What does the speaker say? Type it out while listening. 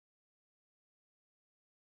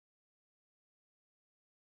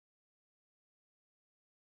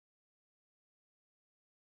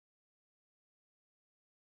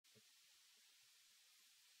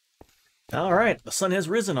All right, the sun has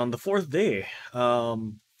risen on the fourth day.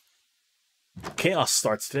 Chaos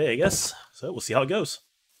starts today, I guess. So we'll see how it goes.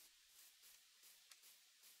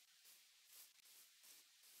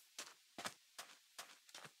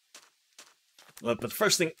 But the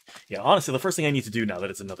first thing, yeah, honestly, the first thing I need to do now that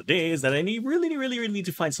it's another day is that I really need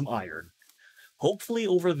to find some iron. Hopefully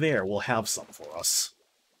over there we'll have some for us.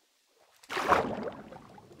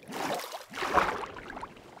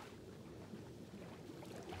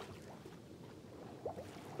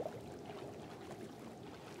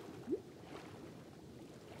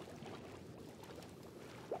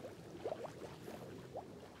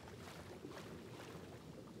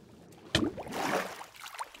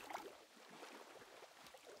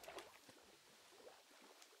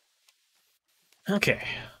 Okay.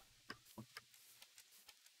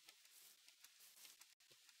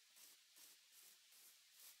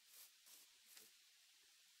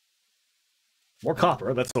 More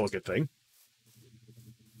copper, that's always a good thing.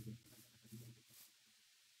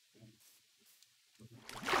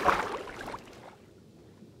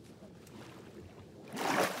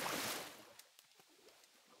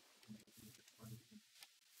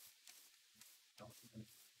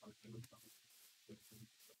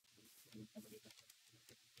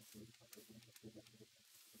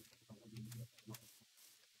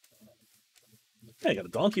 Yeah, I got a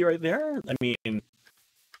donkey right there. I mean,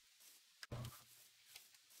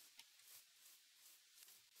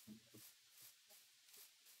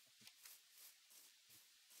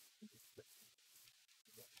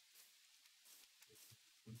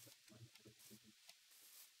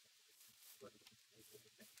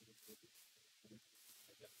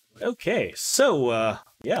 okay, so,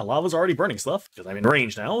 yeah, lava's already burning stuff, because I'm in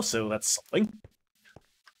range now, so that's something.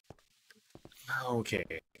 Okay,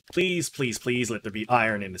 please, let there be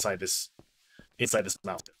iron inside this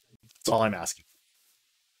mountain. That's all I'm asking.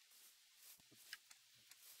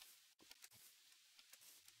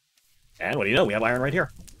 And what do you know? We have iron right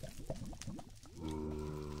here.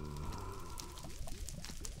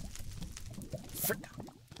 Frick.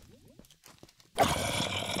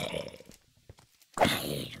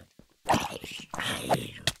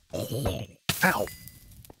 Ow.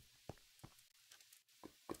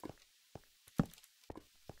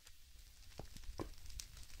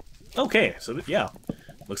 Okay, so yeah,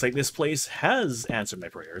 looks like this place has answered my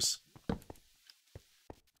prayers.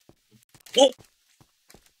 Oh!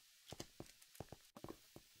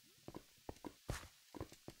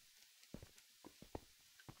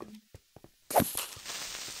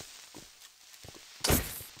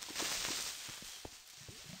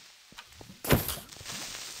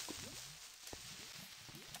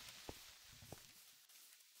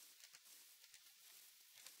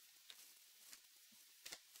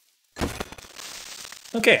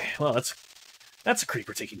 Okay, well that's a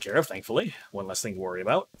creeper taken care of, thankfully. One less thing to worry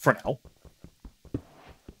about, for now.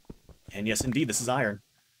 And yes, indeed, this is iron.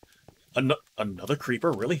 Another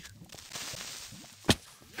creeper, really?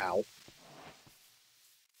 Ow.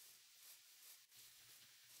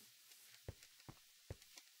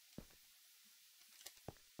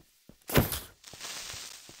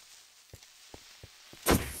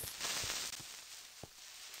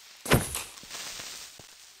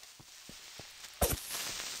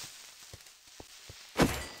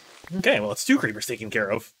 Okay, well, it's two creepers taken care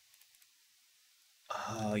of.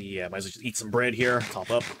 Yeah, might as well just eat some bread here, top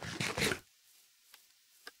up.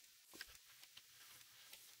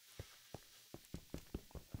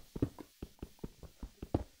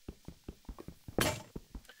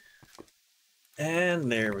 And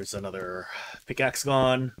there was another pickaxe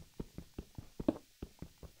gone.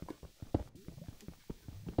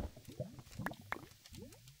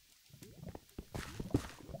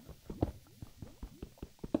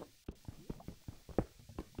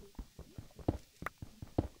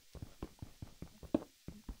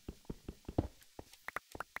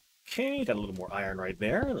 Okay, got a little more iron right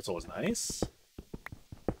there. That's always nice.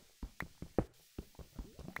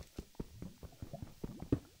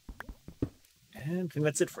 And I think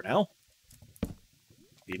that's it for now.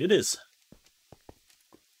 Indeed it is.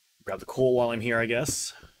 Grab the coal while I'm here, I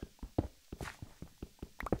guess.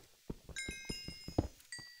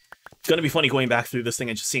 It's gonna be funny going back through this thing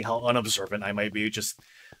and just seeing how unobservant I might be, just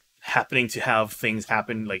happening to have things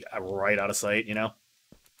happen, like, right out of sight, you know?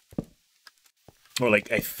 Or,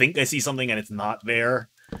 like, I think I see something and it's not there,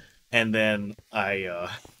 and then I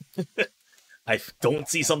don't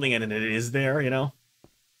see something and it is there, you know?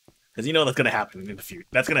 Because you know that's gonna happen in the future.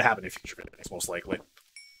 That's gonna happen in future videos, most likely.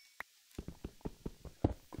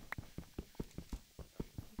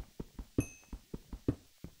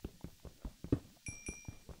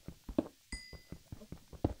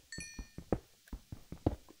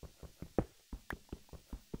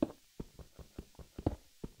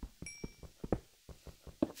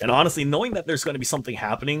 And honestly, knowing that there's going to be something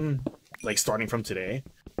happening, like starting from today,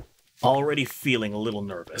 already feeling a little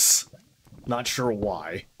nervous. Not sure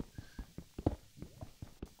why.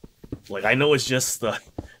 Like, I know it's just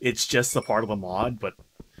the part of a mod, but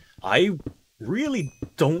I really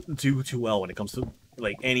don't do too well when it comes to,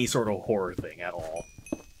 like, any sort of horror thing at all.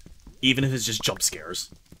 Even if it's just jump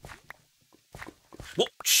scares. Whoa,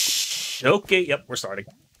 shh. Okay, yep, we're starting.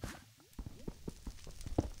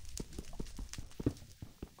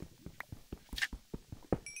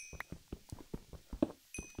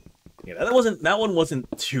 Yeah, that one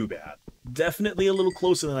wasn't too bad. Definitely a little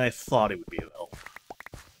closer than I thought it would be, though.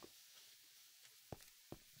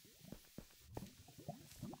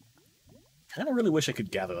 Kinda really wish I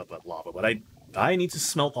could gather up that lava, but I need to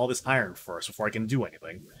smelt all this iron first before I can do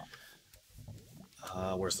anything.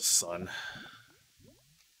 Where's the sun?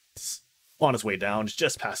 It's on its way down. It's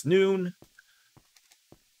just past noon.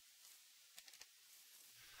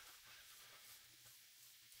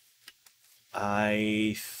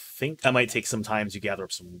 I think I might take some time to gather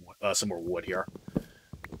up some more wood here.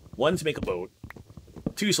 1, to make a boat.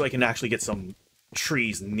 2, so I can actually get some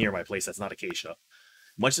trees near my place that's not acacia.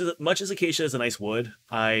 Much as acacia is a nice wood,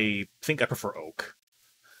 I think I prefer oak.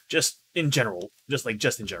 Just in general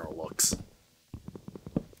looks.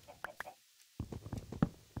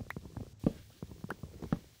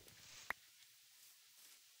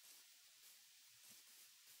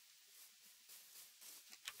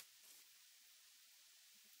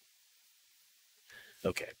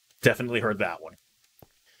 Okay, definitely heard that one.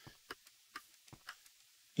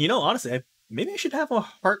 You know, honestly, maybe I should have a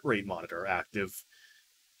heart rate monitor active.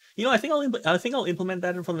 You know, I think I'll implement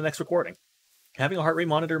that from the next recording. Having a heart rate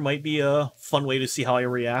monitor might be a fun way to see how I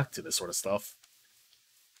react to this sort of stuff.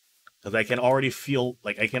 Because I can already feel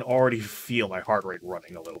my heart rate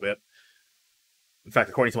running a little bit. In fact,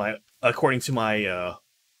 according to my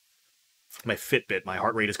my Fitbit, my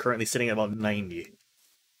heart rate is currently sitting at about 90.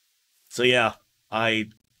 So yeah, I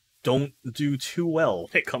don't do too well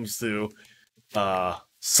when it comes to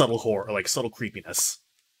subtle horror, like subtle creepiness.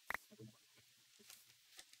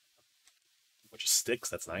 Which sticks,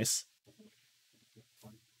 that's nice.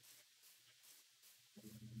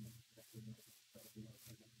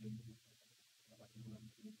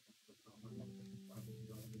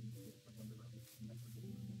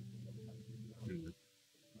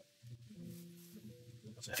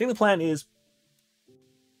 So I think the plan is...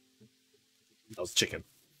 That was chicken.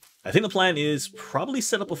 I think the plan is probably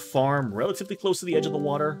set up a farm relatively close to the edge of the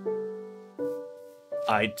water.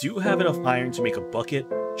 I do have enough iron to make a bucket,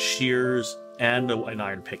 shears, and an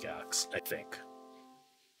iron pickaxe, I think.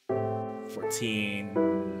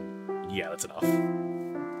 14... Yeah, that's enough.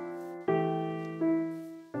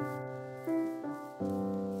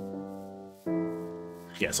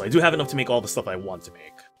 Yeah, so I do have enough to make all the stuff I want to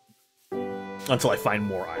make. Until I find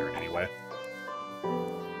more iron, anyway.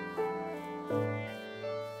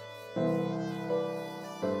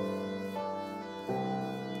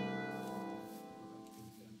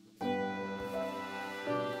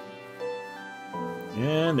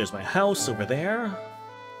 And there's my house over there.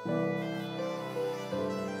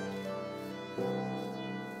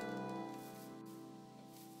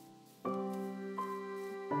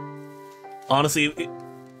 Honestly,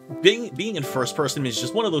 being in first person is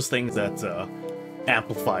just one of those things that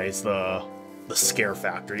amplifies the scare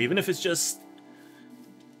factor, even if it's just...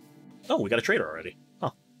 Oh, we got a trader already.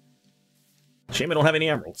 Huh. Shame I don't have any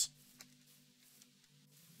emeralds.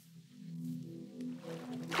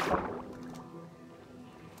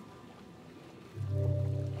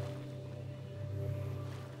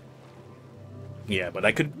 Yeah, but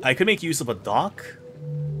I could make use of a dock.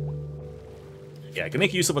 Yeah, I could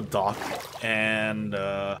make use of a dock and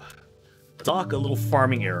dock a little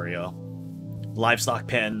farming area, livestock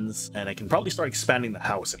pens, and I can probably start expanding the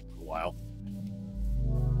house in a little while.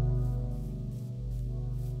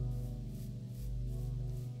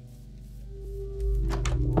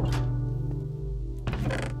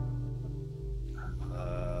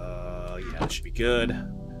 Yeah, that should be good.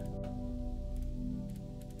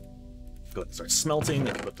 Go ahead and start smelting.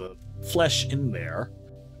 I can put the flesh in there.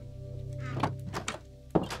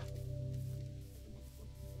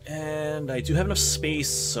 And I do have enough space,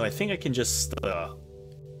 so I think I can just,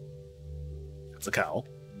 That's a cow.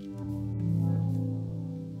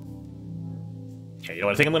 Okay, you know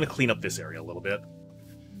what, I think I'm going to clean up this area a little bit.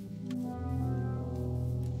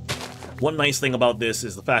 One nice thing about this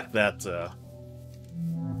is the fact that,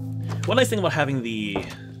 one nice thing about having the...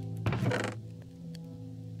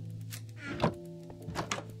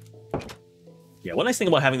 Yeah, one nice thing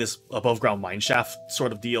about having this above-ground mineshaft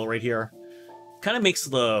sort of deal right here kind of makes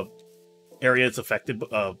the area it's affected,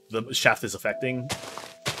 the shaft is affecting,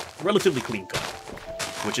 relatively clean cut,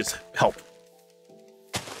 which is help.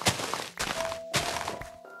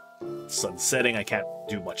 Sun setting, I can't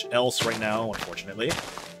do much else right now, unfortunately.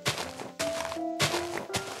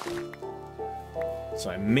 So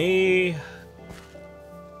I may...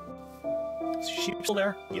 Is the sheep still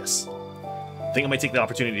there? Yes. I think I might take the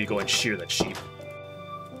opportunity to go and shear that sheep.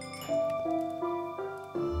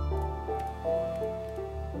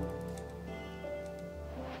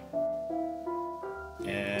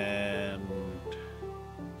 And...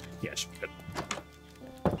 yeah, it should be good.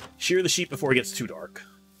 Shear the sheep before it gets too dark.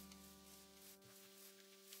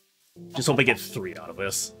 Just hope I get 3 out of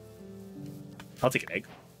this. I'll take an egg.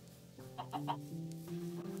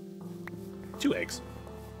 2 eggs.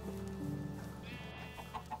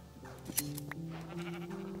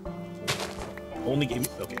 Only gave me...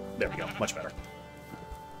 okay, there we go. Much better.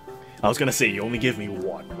 I was gonna say, you only give me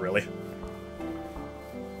 1, really?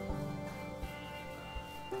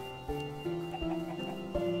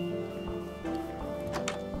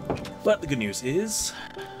 But the good news is...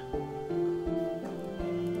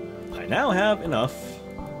 I now have enough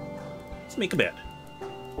to make a bed.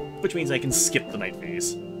 Which means I can skip the night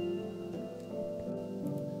phase.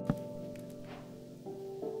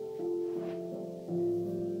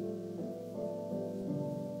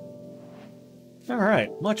 Alright,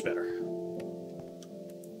 much better.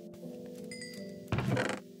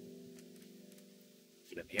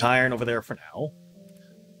 Keep the iron over there for now.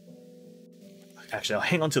 Actually, I'll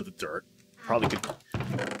hang on to the dirt. Probably could...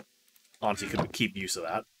 honestly, could keep use of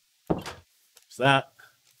that. So that.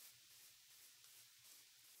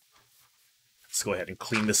 Let's go ahead and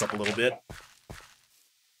clean this up a little bit.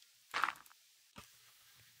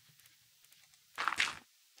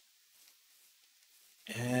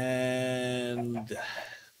 And...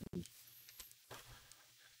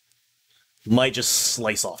 might just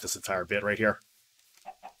slice off this entire bit right here.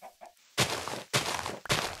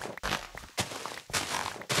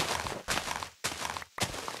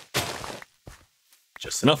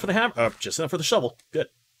 Just enough for the hammer, just enough for the shovel. Good.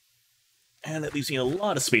 And that leaves me a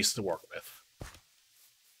lot of space to work with.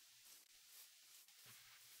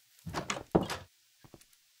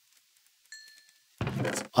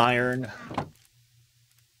 Some iron.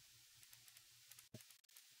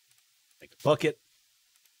 Make a bucket.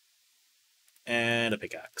 And a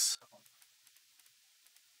pickaxe.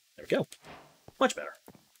 There we go. Much better.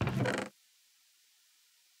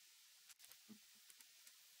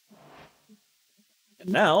 And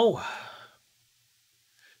now,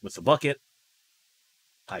 with the bucket,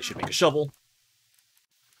 I should make a shovel.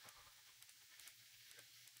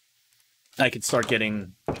 I can start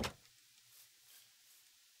getting...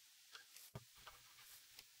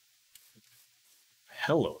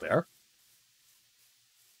 hello there.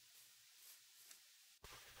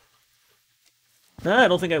 I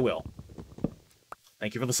don't think I will.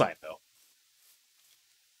 Thank you for the sign, though.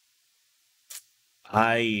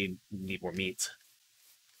 I need more meat.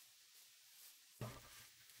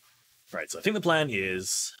 Right, so I think the plan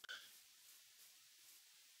is...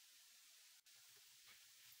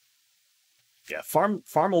 yeah, farm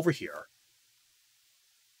over here.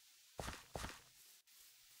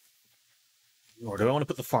 Or do I want to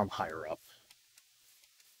put the farm higher up?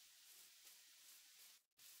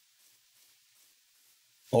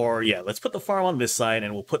 Or, yeah, let's put the farm on this side,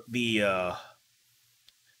 and we'll put the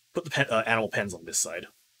animal pens on this side.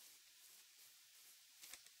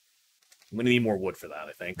 I'm going to need more wood for that,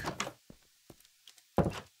 I think.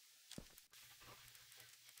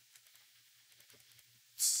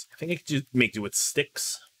 I think I could just make do with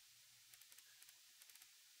sticks.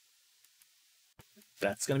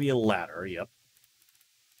 That's going to be a ladder, yep.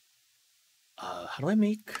 How do I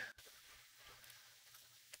make...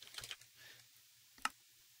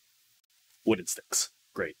 wooden sticks.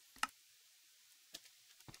 Great.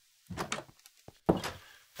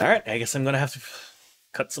 Alright, I guess I'm going to have to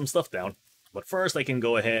cut some stuff down. But first I can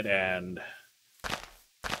go ahead and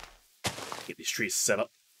get these trees set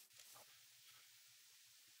up.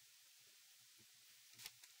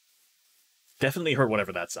 Definitely heard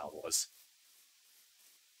whatever that sound was.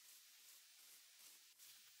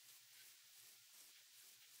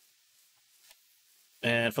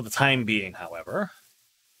 And for the time being, however...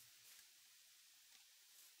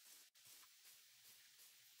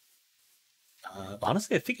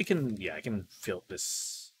 honestly, I think I can... yeah, I can fill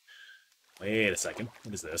this... wait a second.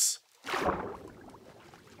 What is this?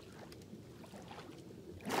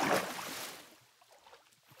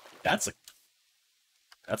 That's a...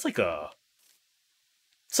 that's like a...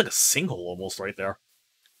 it's like a sinkhole almost right there.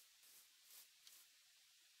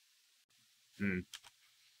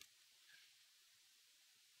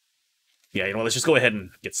 Yeah, you know what, let's just go ahead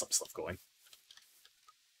and get some stuff going.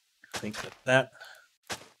 I think that...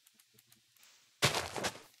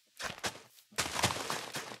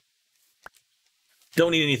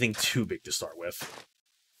 Don't need anything too big to start with.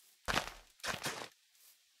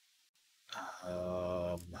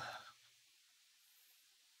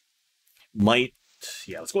 Might...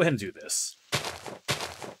 Yeah, let's go ahead and do this.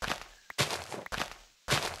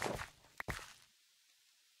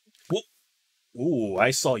 Ooh,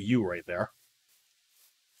 I saw you right there.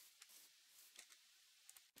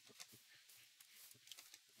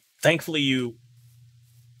 Thankfully you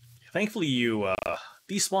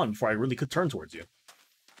despawned before I really could turn towards you.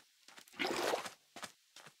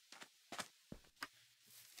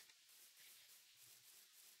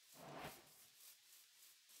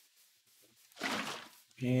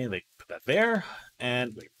 Okay, they put that there.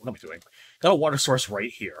 And wait, what am I doing? Got a water source right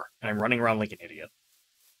here, and I'm running around like an idiot.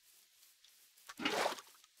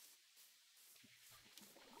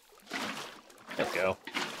 There we go.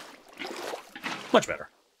 Much better.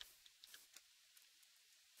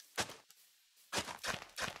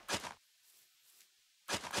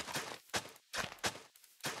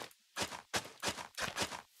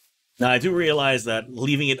 Now, I do realize that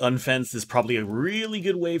leaving it unfenced is probably a really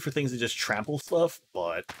good way for things to just trample stuff,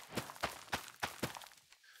 but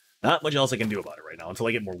not much else I can do about it right now until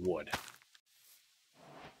I get more wood.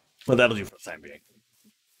 But that'll do for the time being.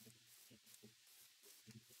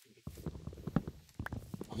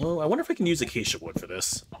 Although, I wonder if I can use acacia wood for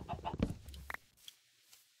this.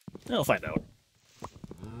 I'll find out.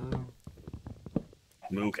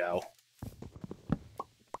 Moo cow.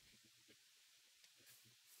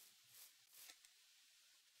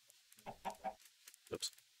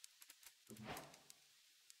 Oops.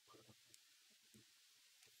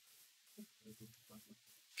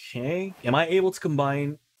 Okay, am I able to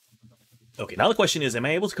combine... Okay, now the question is, am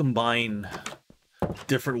I able to combine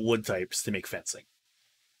different wood types to make fencing?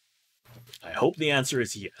 I hope the answer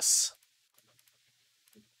is yes.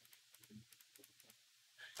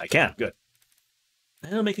 I can, good.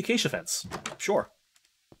 And I'll make acacia fence. Sure.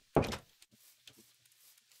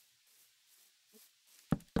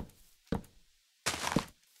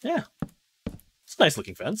 Yeah. It's a nice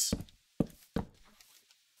looking fence.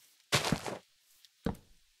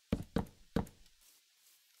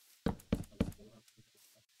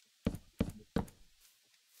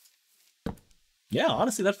 Yeah,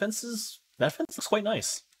 honestly, that fence looks quite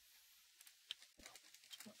nice.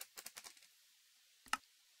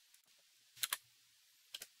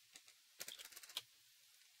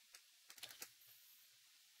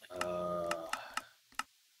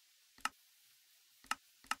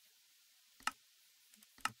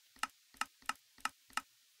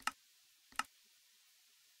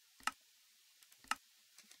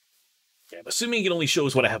 Yeah, I'm assuming it only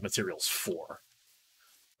shows what I have materials for.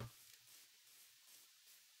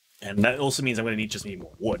 And that also means I'm going to just need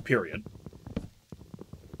more wood, period.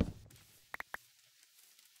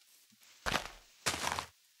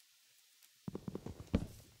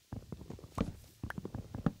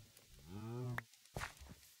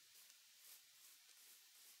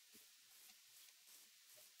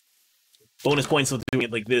 Bonus points of doing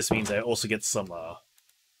it like this means I also get some,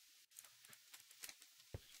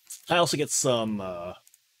 I also get some,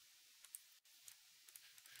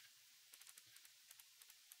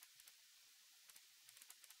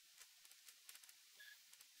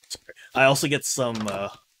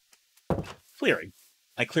 clearing.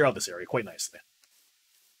 I clear out this area quite nicely.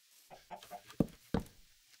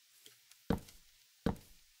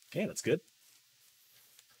 Okay, that's good.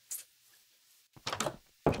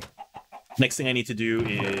 Next thing I need to do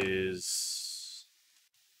is...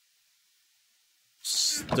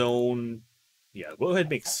 stone... Yeah, go ahead and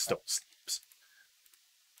make stone slabs.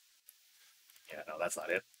 Yeah, no, that's not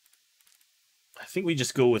it. I think we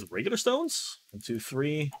just go with regular stones. 1, 2,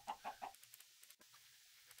 3.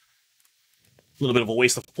 A little bit of a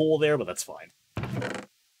waste of coal there, but that's fine.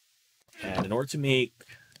 And in order to make...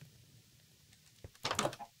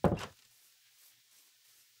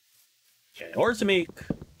 Yeah, in order to make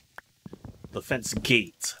the fence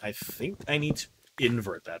gate, I think I need to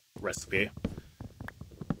invert that recipe.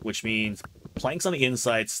 Which means planks on the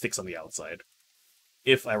inside, sticks on the outside.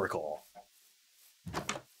 If I recall.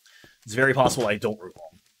 It's very possible I don't recall.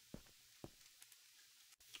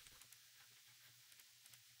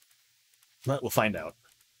 But we'll find out.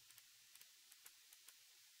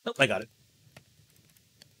 Nope, I got it.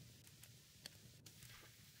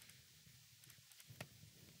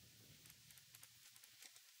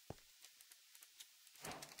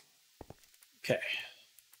 Okay.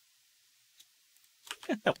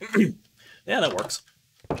 Yeah, that works.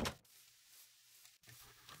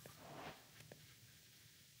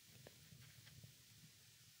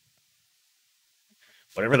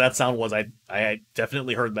 Whatever that sound was, I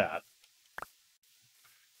definitely heard that.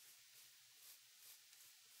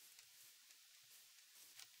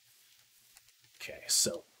 Okay,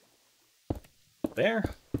 so there.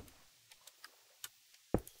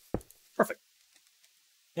 Perfect.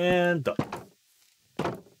 And done.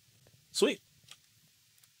 Sweet.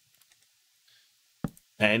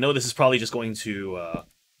 And I know this is probably just going to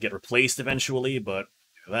get replaced eventually, but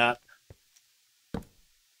do that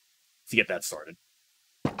to get that started.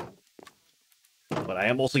 But I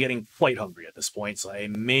am also getting quite hungry at this point, so I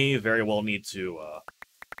may very well need to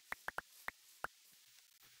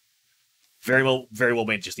very well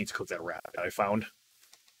may just need to cook that rat that I found.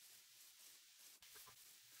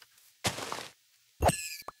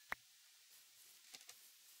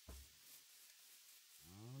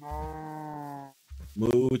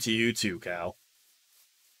 Moo to you too, cow.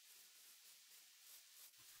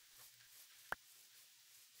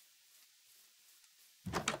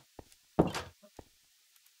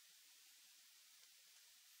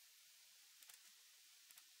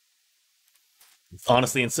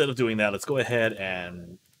 Honestly, instead of doing that, let's go ahead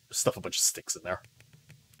and stuff a bunch of sticks in there.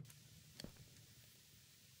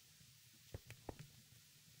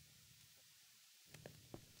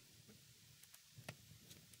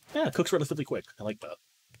 Yeah, it cooks relatively quick. I like that.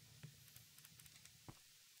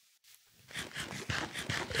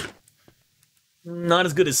 Not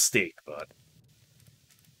as good as steak, but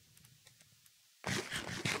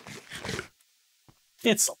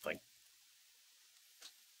it's something.